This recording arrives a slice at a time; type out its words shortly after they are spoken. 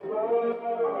Yeah.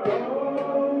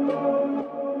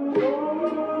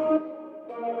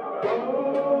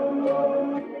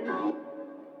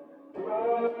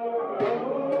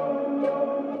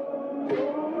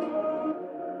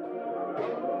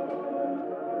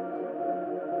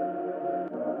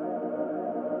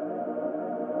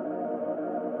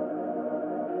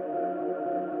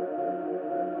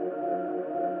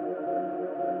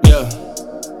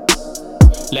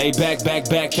 Lay back,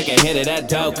 take a hit of that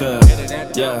doka.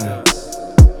 Yeah.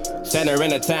 Center in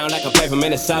the town like I play for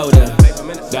Minnesota.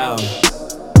 Yo.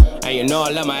 And you know I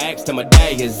love my ex till my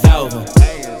day is over.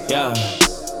 Yeah.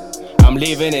 I'm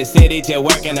leaving the city, just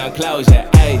working on closure.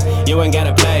 Ayy, you ain't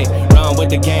gotta play. Run with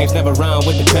the games, never run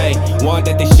with the pay. One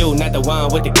that they shoot, not the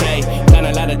one with the K. Done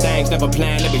a lot of things, never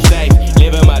plan to be safe.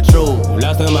 Living my truth,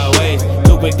 lost in my ways.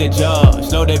 Too quick to judge,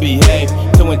 slow to behave.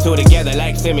 Two and two together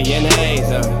like Simmy and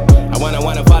Hayes. I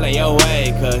wanna follow your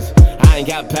way, cause I ain't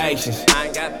got patience. I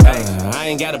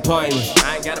ain't got appointments.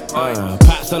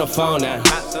 Pops on the phone now.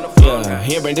 Yeah,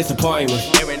 hearing disappointments.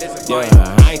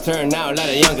 Yeah, I ain't turned out like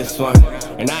the youngest one,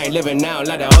 and I ain't living now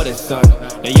like the oldest son.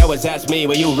 They always ask me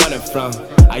where you running from.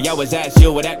 I always ask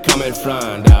you where that coming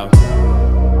from, dawg.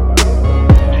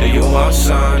 Do you want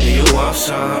some? Do you want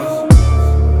some?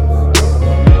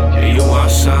 Do you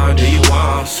want some? Do you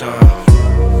want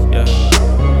some? Yeah.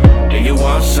 Do you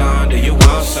want some? Do you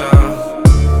want some?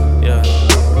 Yeah.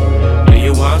 Do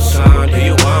you want some? Do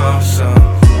you want some?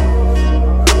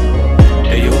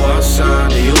 Do you want some?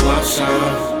 Do you want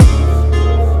some?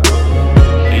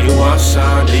 Do you want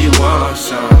some? Do you want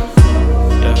some?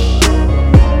 Yeah.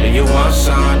 Do you want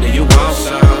some? Do you want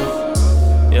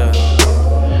some? Yeah.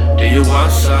 Do you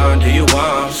want some? Do you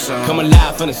want some? Come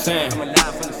alive from the sand.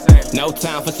 No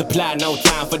time for supply, no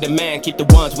time for demand. Keep the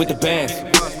ones with the bands.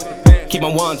 Keep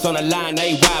my ones on the line.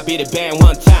 AY be the band.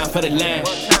 One time for the land.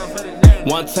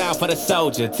 One time for the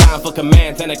soldier, time for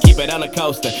commands, and I keep it on the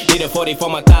coaster. Need a 40 for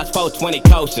my thoughts, 420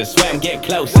 kosher. Swear I'm getting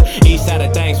closer. East side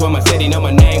of things, where my city know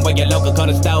my name. Where your local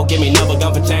corner store, give me another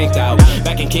gun for change, dog.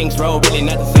 Back in Kings Road, really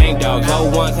not the same, dog.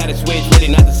 Old ones had a switch, really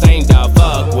not the same, dog.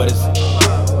 Fuck with us.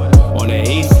 On the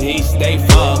east, they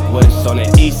fuck with us. On the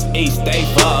east, they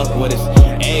fuck with us.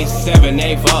 A7,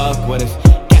 they fuck with us.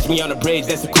 Catch me on the bridge,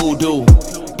 that's a cool dude.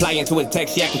 Applying to his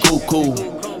text, yeah, I can cool.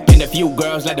 Been a few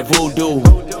girls like the voodoo.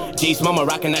 G's mama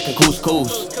rockin' like a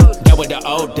couscous. That with the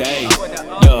old days.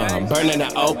 Yeah, I'm burning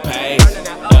the old page.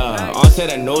 Yeah, on to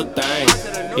the new thing.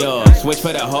 Yeah, switch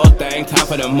for the whole thing. Time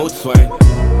for the mood swing.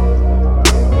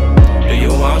 Do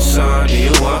you want some? Do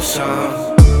you want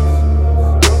some?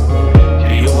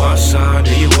 Do you want some?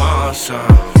 Do you want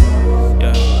some?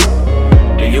 Yeah.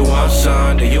 Do you want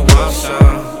some? Do you want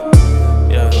some?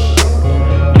 Yeah.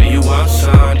 Do you want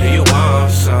some? Do you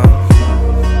want some?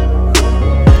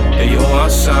 Do you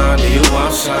want some? Do you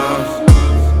want some?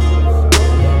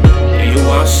 Do you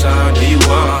want some? Do you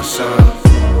want some?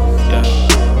 Yeah.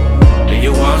 Do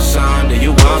you want some? Do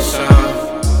you want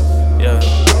some? Yeah.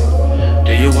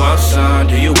 Do you want some?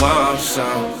 Do you want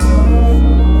some?